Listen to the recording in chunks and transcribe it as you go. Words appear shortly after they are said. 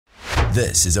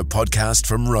This is a podcast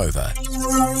from Rover.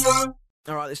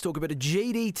 All right, let's talk a bit of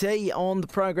GDT on the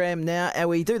program now. And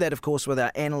we do that, of course, with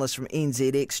our analyst from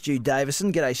NZX, Stu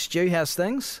Davison. G'day, Stu. How's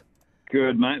things?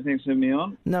 Good, mate. Thanks for having me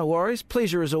on. No worries.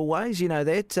 Pleasure as always. You know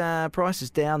that. Price is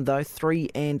down, though,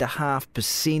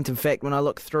 3.5%. In fact, when I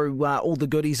look through all the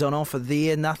goodies on offer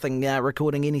there, nothing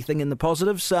recording anything in the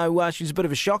positive. So she's a bit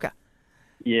of a shocker.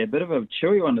 Yeah, a bit of a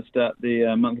chewy one to start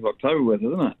the month of October with,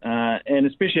 isn't it? And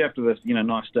especially after this,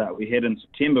 nice start we had in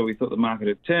September, we thought the market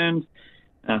had turned.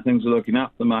 Things were looking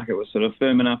up. The market was sort of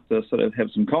firm enough to sort of have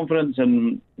some confidence.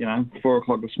 And, 4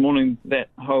 o'clock this morning, that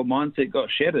whole mindset got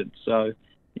shattered. So,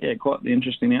 yeah, quite the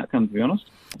interesting outcome, to be honest.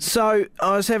 So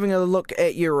I was having a look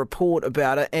at your report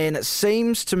about it, and it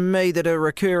seems to me that a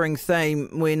recurring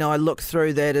theme when I look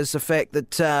through that is the fact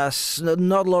that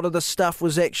not a lot of the stuff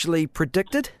was actually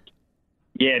predicted.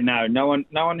 Yeah, no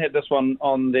one had this one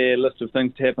on their list of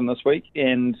things to happen this week.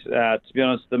 And to be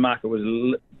honest, the market was,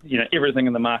 everything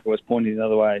in the market was pointing the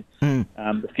other way.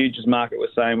 The futures market was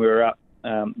saying we were up.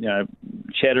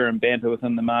 Chatter and banter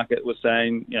within the market was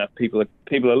saying, people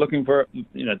are looking for it.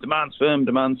 Demand's firm.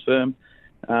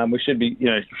 We should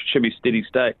be steady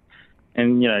state.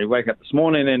 And, wake up this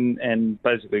morning and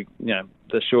basically,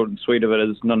 the short and sweet of it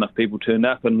is not enough people turned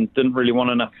up and didn't really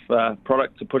want enough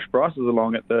product to push prices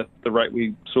along at the rate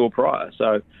we saw prior.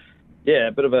 So, yeah,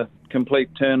 a bit of a complete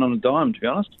turn on a dime, to be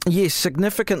honest. Yes,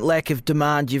 significant lack of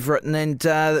demand you've written. And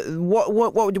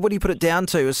what do you put it down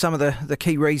to as some of the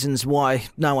key reasons why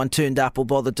no one turned up or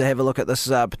bothered to have a look at this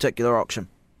particular auction?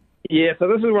 Yeah, so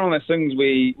this is one of those things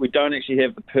we don't actually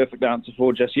have the perfect answer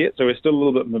for just yet. So we're still a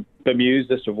little bit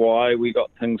bemused as to why we got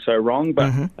things so wrong.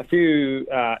 But a few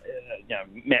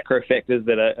macro factors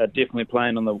that are definitely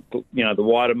playing on the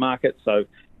wider market. So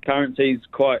currency's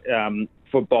quite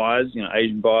for buyers,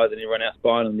 Asian buyers and everyone else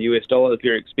buying in the US dollar is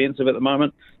very expensive at the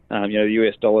moment. The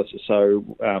US dollar is so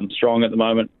strong at the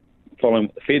moment, following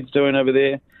what the Fed's doing over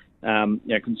there.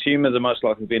 Consumers are most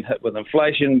likely being hit with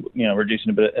inflation,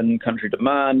 reducing a bit of in-country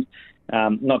demand.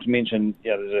 Not to mention,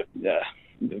 there's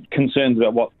concerns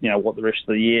about what the rest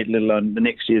of the year, let alone the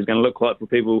next year, is going to look like for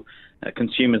people,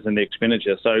 consumers and their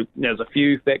expenditure. So there's a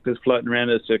few factors floating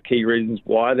around as to key reasons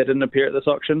why they didn't appear at this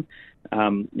auction.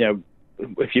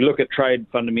 If you look at trade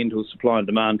fundamentals, supply and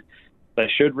demand, they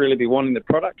should really be wanting the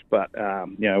product, but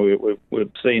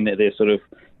we've seen that they're sort of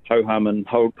ho-hum and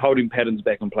holding patterns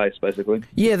back in place, basically.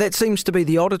 Yeah, that seems to be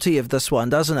the oddity of this one,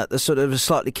 doesn't it? The sort of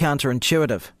slightly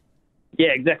counterintuitive. Yeah,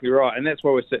 exactly right. And that's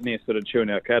why we're sitting here sort of chewing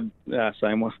our cud,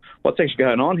 saying, well, what's actually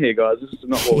going on here, guys? This is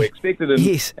not what we expected and,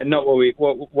 yes. and not what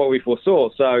we foresaw.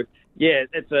 So, yeah,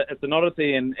 it's an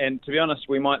oddity. And to be honest,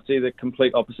 we might see the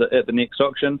complete opposite at the next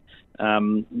auction.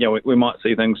 We might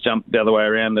see things jump the other way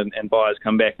around and buyers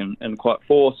come back in quite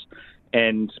force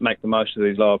and make the most of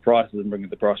these lower prices and bring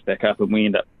the price back up, and we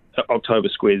end up October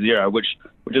square zero, which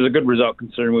is a good result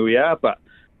considering where we are. But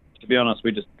to be honest,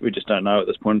 we just don't know at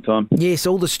this point in time. Yes,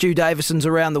 all the Stu Davisons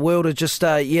around the world are just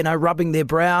rubbing their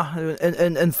brow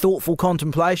in thoughtful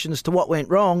contemplation as to what went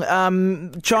wrong.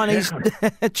 Chinese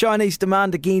Chinese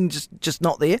demand again just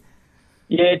not there.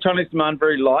 Yeah, Chinese demand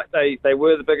very light. They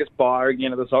were the biggest buyer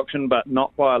again at this auction, but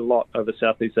not by a lot over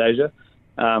Southeast Asia,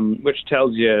 which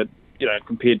tells you,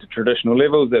 compared to traditional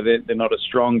levels, that they're not as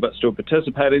strong but still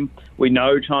participating. We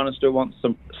know China still wants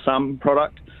some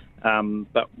product,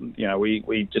 but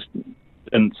we just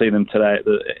didn't see them today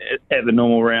at the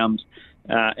normal rounds.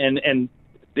 And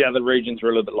the other regions were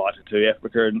a little bit lighter too.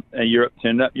 Africa and Europe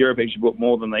turned up. Europe actually bought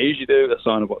more than they usually do, a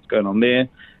sign of what's going on there.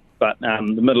 But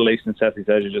the Middle East and Southeast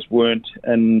Asia just weren't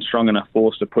in strong enough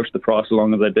force to push the price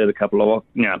along as they did a couple of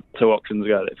 2 auctions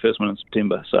ago. That first one in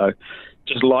September. So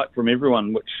just light from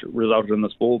everyone, which resulted in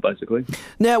this fall, basically.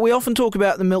 Now, we often talk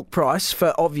about the milk price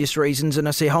for obvious reasons, and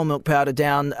I see whole milk powder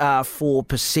down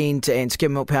 4% and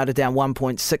skim milk powder down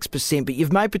 1.6%. But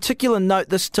you've made particular note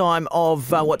this time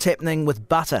of what's happening with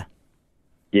butter.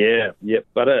 Yeah,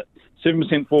 butter.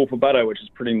 7% fall for butter, which is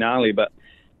pretty gnarly, but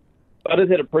butter's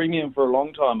had a premium for a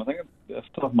long time. I think, off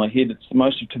the top of my head, it's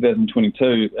most of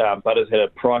 2022. Butter's had a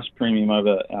price premium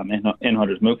over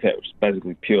anhydrous milk fat, which is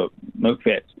basically pure milk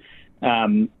fat,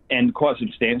 and quite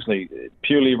substantially.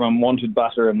 Purely everyone wanted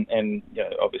butter, and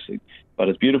obviously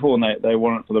butter's beautiful, and they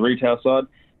want it for the retail side.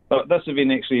 But this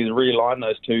event actually has realigned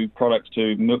those two products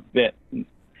to milk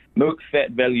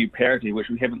fat value parity, which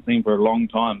we haven't seen for a long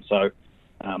time. So,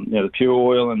 the pure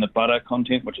oil and the butter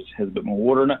content, which has a bit more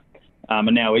water in it, are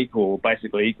now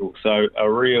basically equal. So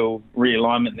a real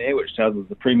realignment there, which tells us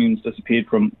the premiums disappeared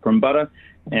from butter,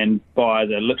 and buyers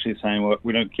are literally saying, well,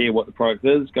 we don't care what the product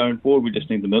is going forward, we just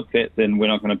need the milk fats, and we're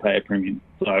not going to pay a premium.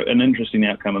 So an interesting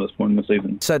outcome at this point in the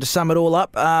season. So to sum it all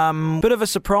up, bit of a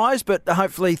surprise, but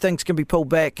hopefully things can be pulled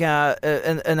back in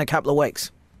a couple of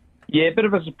weeks. Yeah, a bit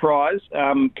of a surprise.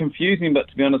 Confusing, but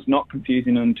to be honest, not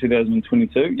confusing in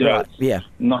 2022. It's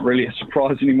not really a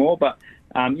surprise anymore, but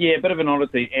a bit of an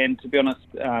oddity, and to be honest,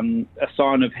 a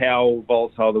sign of how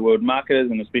volatile the world market is,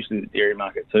 and especially the dairy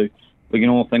market too. We can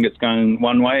all think it's going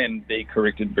one way and be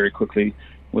corrected very quickly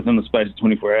within the space of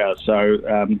 24 hours.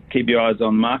 So keep your eyes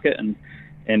on the market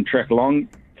and track along.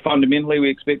 Fundamentally, we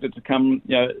expect it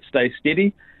to stay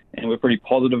steady, and we're pretty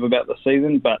positive about the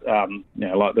season. But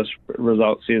like this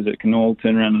result says, it can all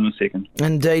turn around in a second.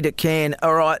 Indeed, it can.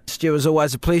 All right, Stu, as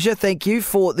always, a pleasure. Thank you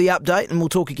for the update, and we'll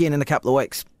talk again in a couple of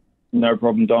weeks. No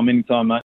problem, Dom. Anytime, mate.